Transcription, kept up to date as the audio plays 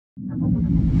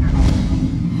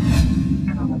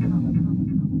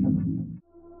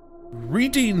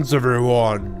Greetings,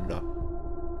 everyone!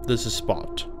 This is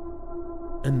Spot,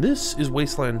 and this is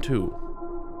Wasteland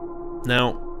 2.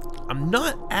 Now, I'm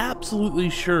not absolutely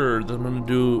sure that I'm going to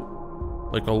do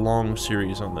like a long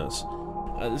series on this.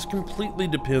 This completely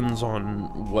depends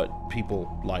on what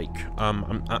people like.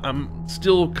 I'm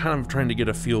still kind of trying to get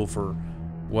a feel for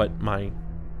what my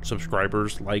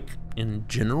subscribers like in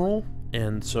general,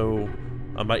 and so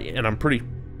I'm pretty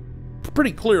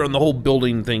clear on the whole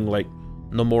building thing, like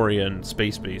Memoria and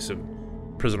Space Base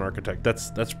and Prison Architect.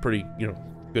 That's pretty,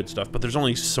 good stuff, but there's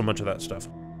only so much of that stuff.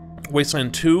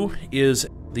 Wasteland 2 is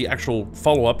the actual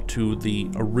follow-up to the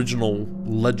original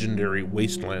legendary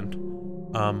Wasteland,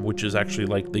 which is actually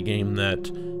like the game that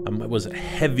was a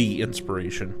heavy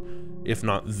inspiration, if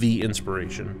not the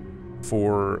inspiration,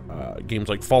 for games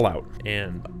like Fallout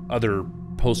and other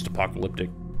post-apocalyptic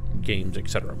games,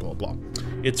 etc. Blah blah.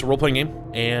 It's a role-playing game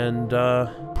and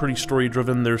pretty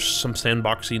story-driven. There's some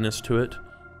sandboxiness to it.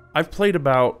 I've played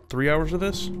about 3 hours of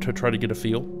this to try to get a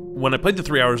feel. When I played the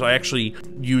 3 hours, I actually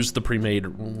used the pre-made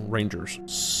Rangers.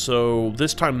 So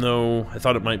this time though, I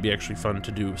thought it might be actually fun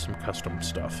to do some custom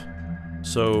stuff.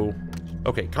 So,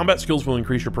 okay, combat skills will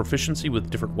increase your proficiency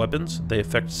with different weapons. They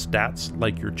affect stats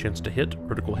like your chance to hit,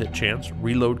 critical hit chance,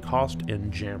 reload cost,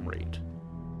 and jam rate.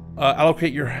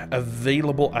 Allocate your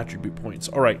available attribute points.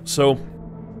 All right, so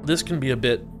this can be a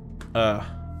bit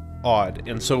odd,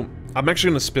 and so I'm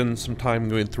actually going to spend some time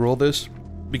going through all this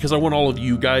because I want all of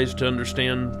you guys to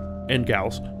understand, and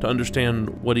gals, to understand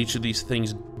what each of these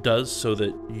things does so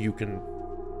that you can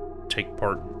take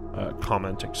part,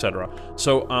 comment, etc.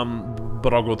 So,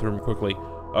 but I'll go through them quickly.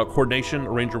 Coordination.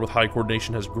 A ranger with high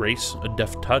coordination has grace, a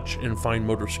deft touch, and fine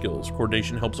motor skills.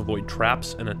 Coordination helps avoid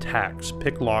traps and attacks,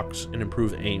 pick locks, and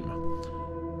improve aim.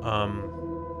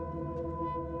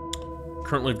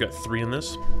 Currently, I've got 3 in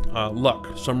this.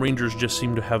 Luck. Some rangers just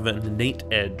seem to have an innate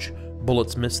edge.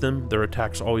 Bullets miss them, their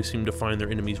attacks always seem to find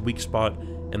their enemy's weak spot,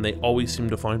 and they always seem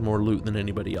to find more loot than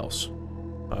anybody else.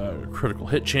 Critical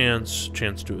hit chance,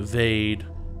 chance to evade,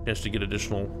 chance to get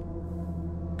additional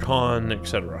con,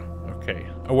 etc. Okay.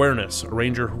 Awareness. A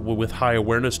ranger with high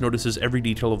awareness notices every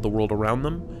detail of the world around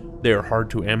them. They are hard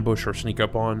to ambush or sneak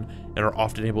up on, and are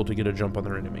often able to get a jump on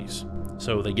their enemies.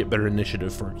 So they get better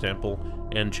initiative, for example,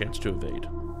 and chance to evade.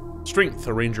 Strength.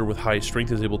 A ranger with high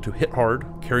strength is able to hit hard,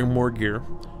 carry more gear,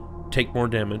 take more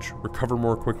damage, recover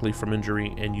more quickly from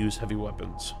injury, and use heavy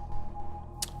weapons.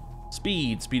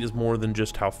 Speed. Speed is more than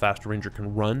just how fast a ranger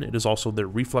can run. It is also their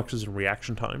reflexes and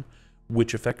reaction time,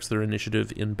 which affects their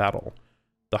initiative in battle.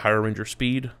 The higher ranger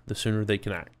speed, the sooner they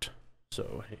can act.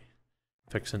 So, hey,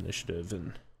 affects initiative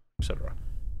and etc.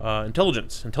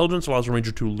 Intelligence. Intelligence allows a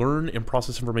ranger to learn and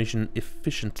process information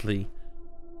efficiently,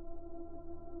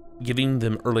 giving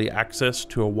them early access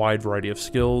to a wide variety of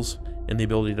skills and the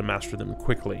ability to master them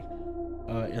quickly.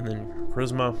 And then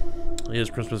charisma.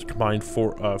 Charisma's combined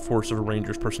force of a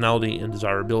ranger's personality and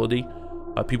desirability.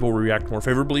 People will react more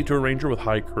favorably to a ranger with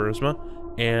high charisma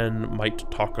and might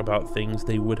talk about things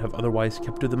they would have otherwise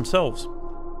kept to themselves.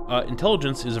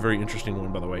 Intelligence is a very interesting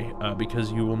one, by the way,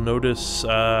 because you will notice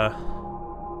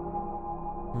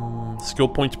skill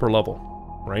points per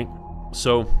level, right?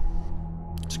 So,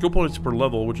 skill points per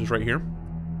level, which is right here,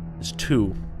 is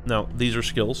 2. Now, these are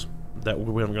skills that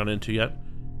we haven't gone into yet,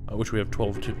 which we have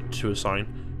 12 to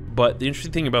assign. But the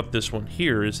interesting thing about this one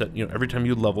here is that, every time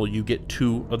you level, you get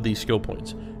 2 of these skill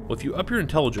points. Well, if you up your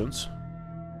intelligence,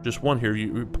 just 1 here,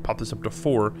 you pop this up to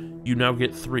 4, you now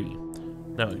get 3.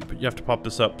 Now, you have to pop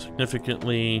this up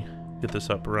significantly, get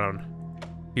this up around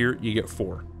here, you get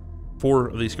 4. 4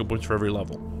 of these skill points for every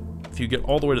level. If you get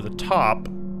all the way to the top,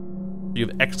 you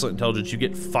have excellent intelligence, you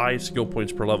get 5 skill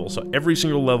points per level. So every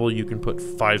single level you can put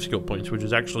 5 skill points, which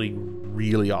is actually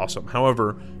really awesome.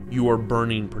 However, you are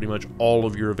burning pretty much all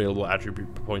of your available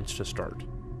attribute points to start.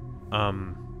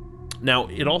 Now,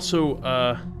 it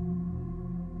also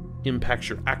impacts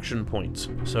your action points.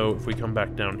 So if we come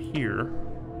back down here,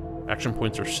 action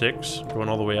points are 6, going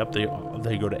all the way up, they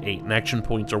go to 8. And action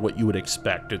points are what you would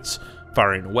expect. It's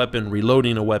firing a weapon,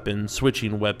 reloading a weapon,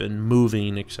 switching a weapon,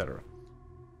 moving, etc.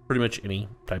 Pretty much any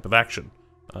type of action.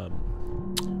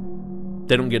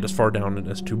 They don't get as far down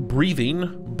as to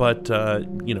breathing, but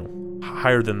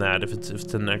higher than that. If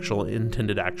it's an actual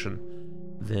intended action,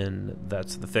 then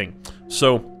that's the thing.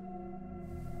 So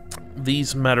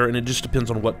these matter, and it just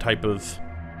depends on what type of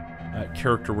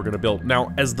character we're going to build.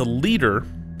 Now, as the leader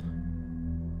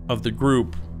of the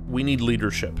group, we need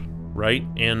leadership, right?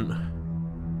 And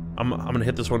I'm going to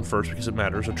hit this one first because it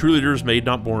matters. A true leader is made,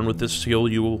 not born. With this skill,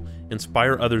 you will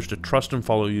inspire others to trust and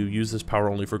follow you. Use this power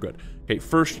only for good. Okay,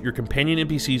 first, your companion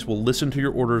NPCs will listen to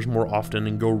your orders more often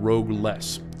and go rogue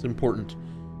less. It's important.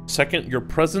 Second, your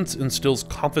presence instills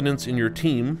confidence in your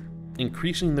team,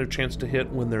 increasing their chance to hit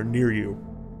when they're near you,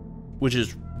 which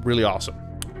is really awesome.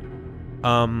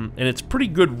 And it's pretty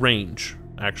good range,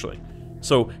 actually.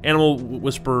 So, Animal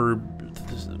Whisperer,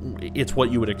 it's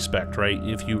what you would expect, right?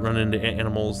 If you run into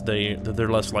animals, they're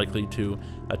less likely to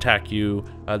attack you.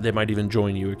 They might even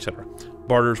join you, etc.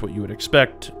 Barter's what you would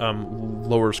expect.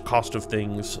 Lowers cost of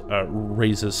things,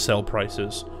 raises sell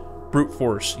prices. Brute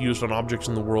force, used on objects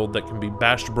in the world that can be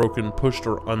bashed, broken, pushed,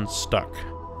 or unstuck.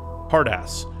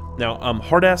 Hardass. Now,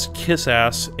 hardass,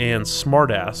 kissass, and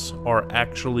smartass are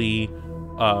actually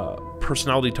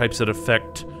personality types that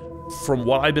affect, from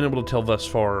what I've been able to tell thus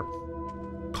far,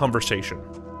 conversation.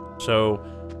 So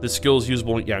this skill is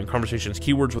usable, in conversations.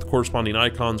 Keywords with corresponding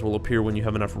icons will appear when you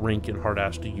have enough rank in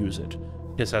hardass to use it.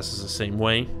 Kissass is the same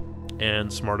way, and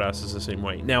smartass is the same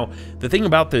way. Now, the thing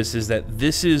about this is that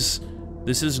this is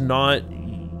not,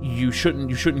 you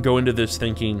shouldn't go into this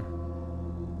thinking,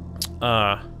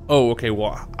 oh, okay,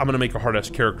 well, I'm gonna make a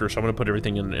hardass character, so I'm gonna put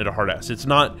everything in a hardass. It's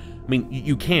not, I mean,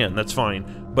 you can, that's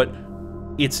fine, but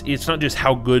it's not just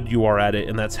how good you are at it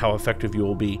and that's how effective you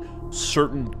will be.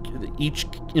 Each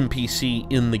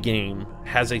NPC in the game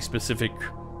has a specific,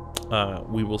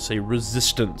 we will say,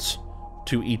 resistance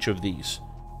to each of these.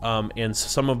 And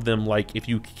some of them, like if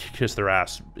you kiss their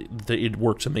ass, it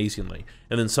works amazingly.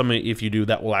 And then some, if you do,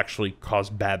 that will actually cause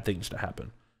bad things to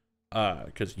happen.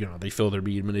 Because, you know, they feel they're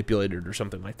being manipulated or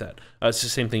something like that. It's the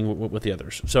same thing with the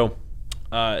others. So,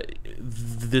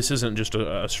 this isn't just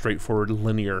a straightforward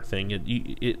linear thing.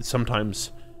 It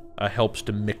sometimes helps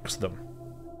to mix them.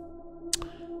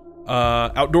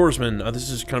 Outdoorsman. This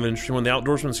is kind of an interesting one. The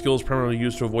Outdoorsman skill is primarily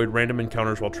used to avoid random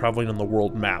encounters while traveling on the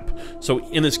world map. So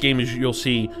in this game, as you'll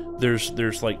see,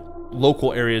 there's like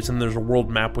local areas and there's a world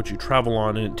map which you travel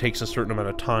on, and it takes a certain amount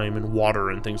of time and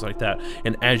water and things like that.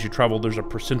 And as you travel, there's a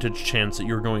percentage chance that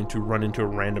you're going to run into a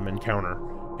random encounter,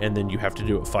 and then you have to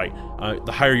do a fight.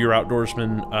 The higher your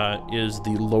Outdoorsman is,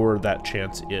 the lower that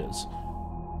chance is.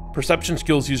 Perception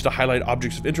skills used to highlight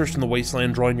objects of interest in the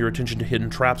wasteland, drawing your attention to hidden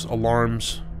traps,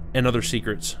 alarms, and other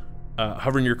secrets.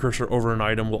 Hovering your cursor over an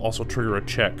item will also trigger a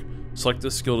check. Select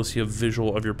this skill to see a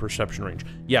visual of your perception range.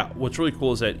 Yeah, what's really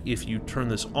cool is that if you turn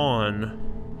this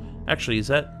on... Actually, was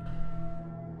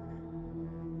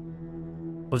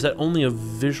that only a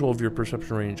visual of your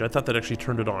perception range? I thought that actually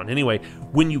turned it on. Anyway,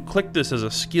 when you click this as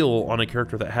a skill on a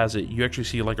character that has it, you actually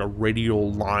see like a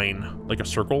radial line, like a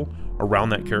circle around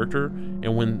that character.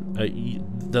 And when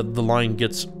the line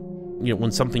gets... You know,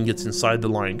 when something gets inside the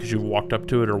line because you've walked up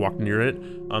to it or walked near it,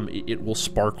 it will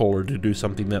sparkle or to do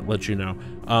something that lets you know.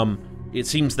 It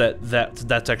seems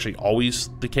that's actually always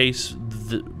the case,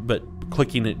 but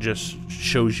clicking it just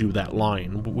shows you that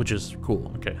line, which is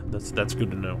cool. Okay, that's good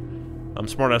to know.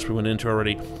 Smartass we went into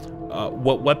already.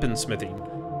 What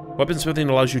weaponsmithing?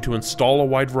 Weaponsmithing allows you to install a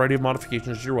wide variety of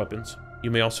modifications to your weapons. You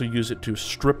may also use it to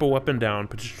strip a weapon down,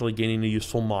 potentially gaining a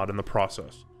useful mod in the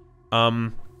process.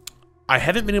 I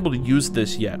haven't been able to use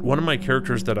this yet. One of my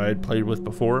characters that I had played with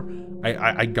before,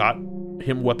 I got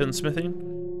him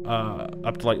weaponsmithing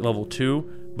up to like level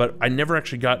 2, but I never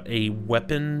actually got a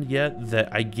weapon yet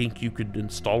that I think you could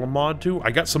install a mod to.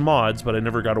 I got some mods, but I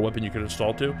never got a weapon you could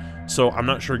install to, so I'm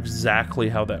not sure exactly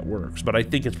how that works, but I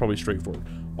think it's probably straightforward.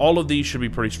 All of these should be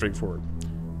pretty straightforward.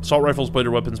 Assault rifles,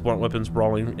 blader weapons, blunt weapons,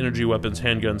 brawling, energy weapons,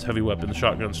 handguns, heavy weapons,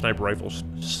 shotguns, sniper rifles,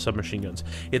 submachine guns.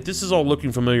 If this is all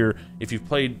looking familiar, if you've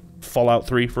played Fallout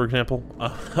 3, for example,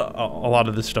 a lot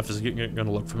of this stuff is going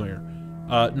to look familiar.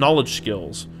 Knowledge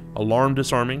skills, alarm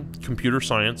disarming, computer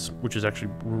science, which is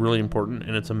actually really important,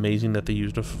 and it's amazing that they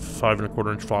used a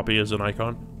 5¼ inch floppy as an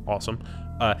icon. Awesome.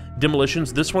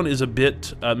 Demolitions, this one is a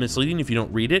bit misleading if you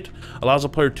don't read it. Allows a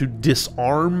player to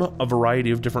disarm a variety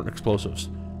of different explosives.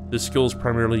 This skill is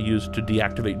primarily used to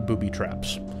deactivate booby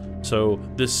traps. So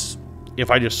this, if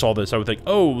I just saw this, I would think,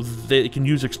 oh, they can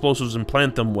use explosives and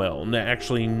plant them well. And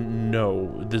actually,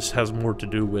 no. This has more to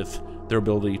do with their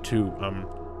ability to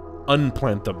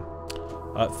unplant them.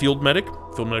 Field Medic.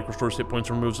 Field Medic restores hit points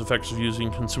and removes effects of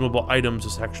using consumable items.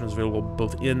 This action is available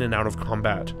both in and out of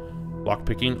combat.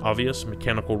 Lockpicking, obvious.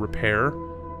 Mechanical repair.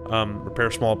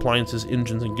 Repair small appliances,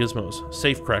 engines, and gizmos.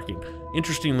 Safe cracking.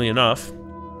 Interestingly enough,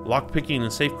 lockpicking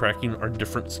and safe cracking are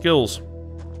different skills.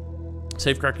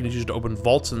 Safe cracking is used to open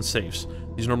vaults and safes.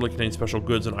 These normally contain special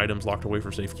goods and items locked away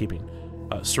for safekeeping.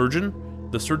 Surgeon.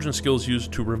 The Surgeon skill is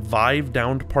used to revive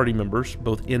downed party members,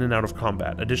 both in and out of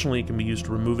combat. Additionally, it can be used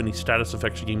to remove any status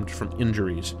effects gained from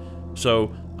injuries.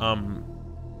 So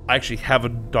I actually have a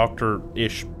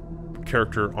doctor-ish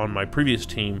character on my previous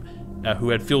team who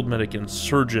had field medic and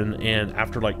surgeon, and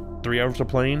after like 3 hours of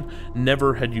playing,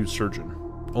 never had used surgeon,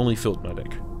 only field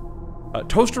medic.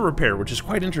 Toaster repair, which is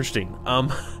quite interesting.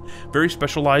 Very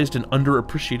specialized and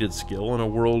underappreciated skill in a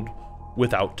world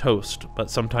without toast,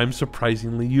 but sometimes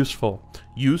surprisingly useful.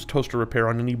 Use toaster repair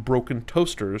on any broken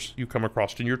toasters you come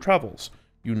across in your travels.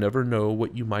 You never know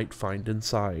what you might find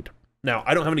inside. Now,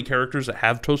 I don't have any characters that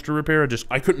have toaster repair.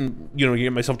 I couldn't, you know,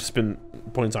 get myself to spend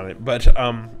points on it. But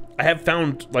I have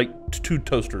found like 2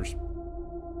 toasters.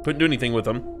 Couldn't do anything with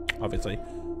them, obviously.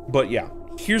 But yeah,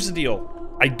 here's the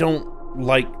deal. I don't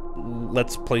like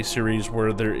Let's Play series where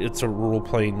it's a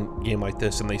role-playing game like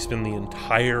this and they spend the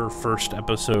entire first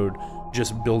episode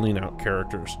just building out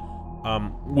characters.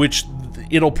 Which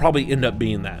it'll probably end up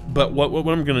being that. But what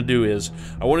I'm going to do is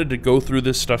I wanted to go through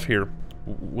this stuff here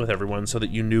with everyone so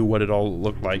that you knew what it all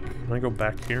looked like. Can I go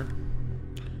back here?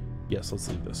 Yes, let's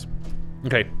leave this.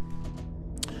 Okay.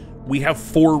 We have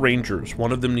 4 rangers.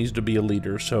 One of them needs to be a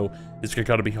leader, so it's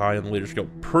got to be high on the leader skill.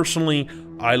 Personally,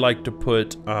 I like to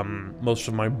put most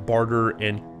of my barter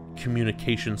and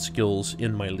communication skills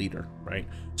in my leader, right?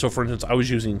 So for instance, I was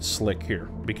using Slick here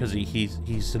because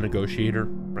he's a negotiator,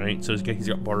 right? So he's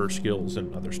got barter skills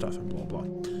and other stuff and blah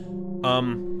blah.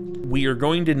 We are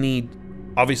going to need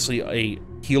obviously a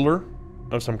healer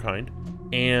of some kind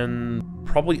and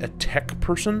probably a tech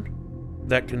person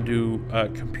that can do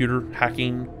computer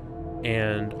hacking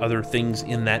and other things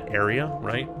in that area,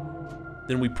 right?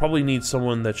 Then we probably need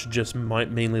someone that's just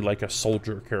mainly like a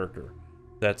soldier character.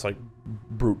 That's like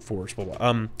brute force, blah,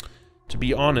 blah. To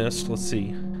be honest, let's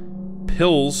see.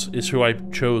 Pills is who I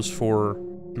chose for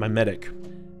my medic.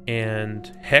 And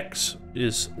Hex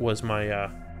was my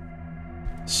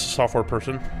software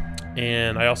person.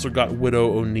 And I also got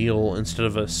Widow O'Neill instead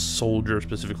of a soldier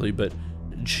specifically, but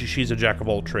she's a jack of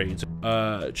all trades.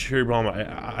 Cherry Bomb,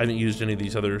 I haven't used any of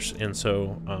these others, and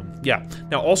so, yeah.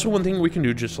 Now, also one thing we can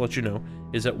do, just to let you know,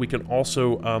 is that we can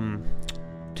also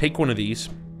take one of these.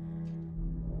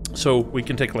 So we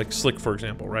can take, like, Slick, for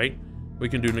example, right? We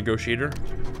can do Negotiator,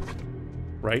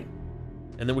 right?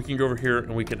 And then we can go over here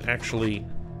and we can actually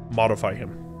modify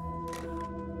him.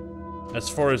 As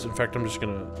far as, in fact, I'm just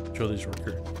gonna show these real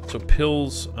here. So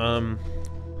Pills,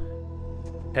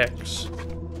 Hex,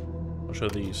 I'll show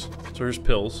these. So here's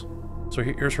Pills. So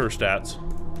here's her stats.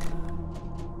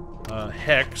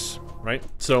 Hex, right?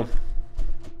 So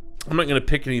I'm not gonna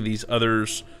pick any of these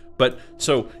others, but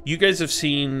so you guys have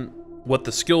seen what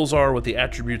the skills are, what the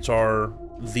attributes are,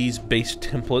 these base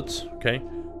templates, okay?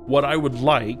 What I would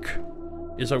like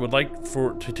is I would like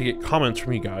to get comments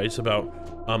from you guys about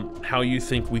how you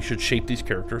think we should shape these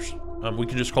characters. We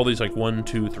can just call these like 1,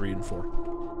 2, 3, and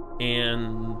 4.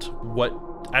 And what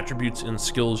attributes and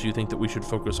skills you think that we should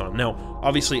focus on. Now,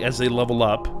 obviously, as they level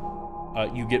up,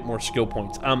 you get more skill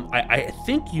points. I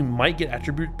think you might get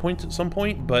attribute points at some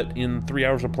point, but in 3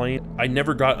 hours of playing, I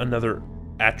never got another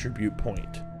attribute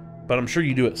point. But I'm sure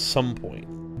you do at some point.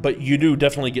 But you do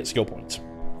definitely get skill points.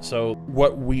 So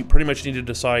what we pretty much need to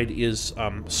decide is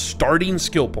starting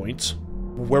skill points,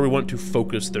 where we want to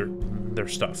focus their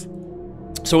stuff.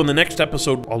 So in the next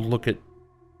episode, I'll look at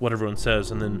what everyone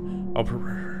says, and then I'll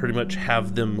pretty much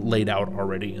have them laid out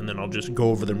already, and then I'll just go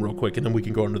over them real quick, and then we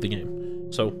can go into the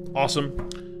game. So, awesome.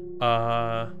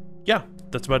 Yeah,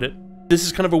 that's about it. This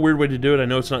is kind of a weird way to do it. I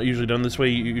know it's not usually done this way.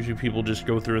 Usually people just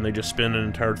go through and they just spend an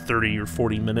entire 30 or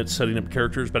 40 minutes setting up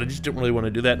characters, but I just didn't really want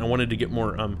to do that, and I wanted to get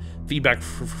more feedback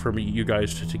from you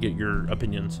guys to get your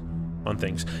opinions on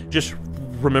things. Just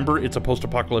remember, it's a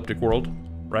post-apocalyptic world,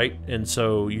 right? And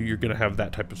so you're going to have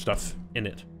that type of stuff in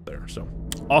it there. So,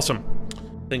 awesome.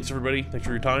 Thanks, everybody. Thanks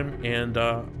for your time, and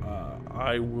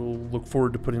I will look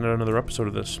forward to putting out another episode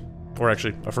of this. Or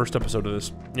actually, a first episode of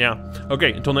this. Yeah.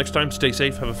 Okay, until next time, stay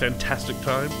safe, have a fantastic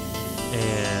time,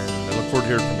 and I look forward to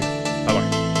hearing from you.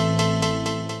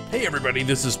 Bye-bye. Hey everybody,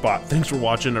 this is Spot. Thanks for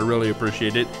watching, I really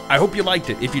appreciate it. I hope you liked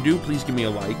it. If you do, please give me a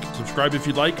like. Subscribe if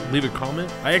you'd like, leave a comment.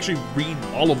 I actually read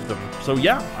all of them. So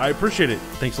yeah, I appreciate it.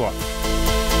 Thanks a lot.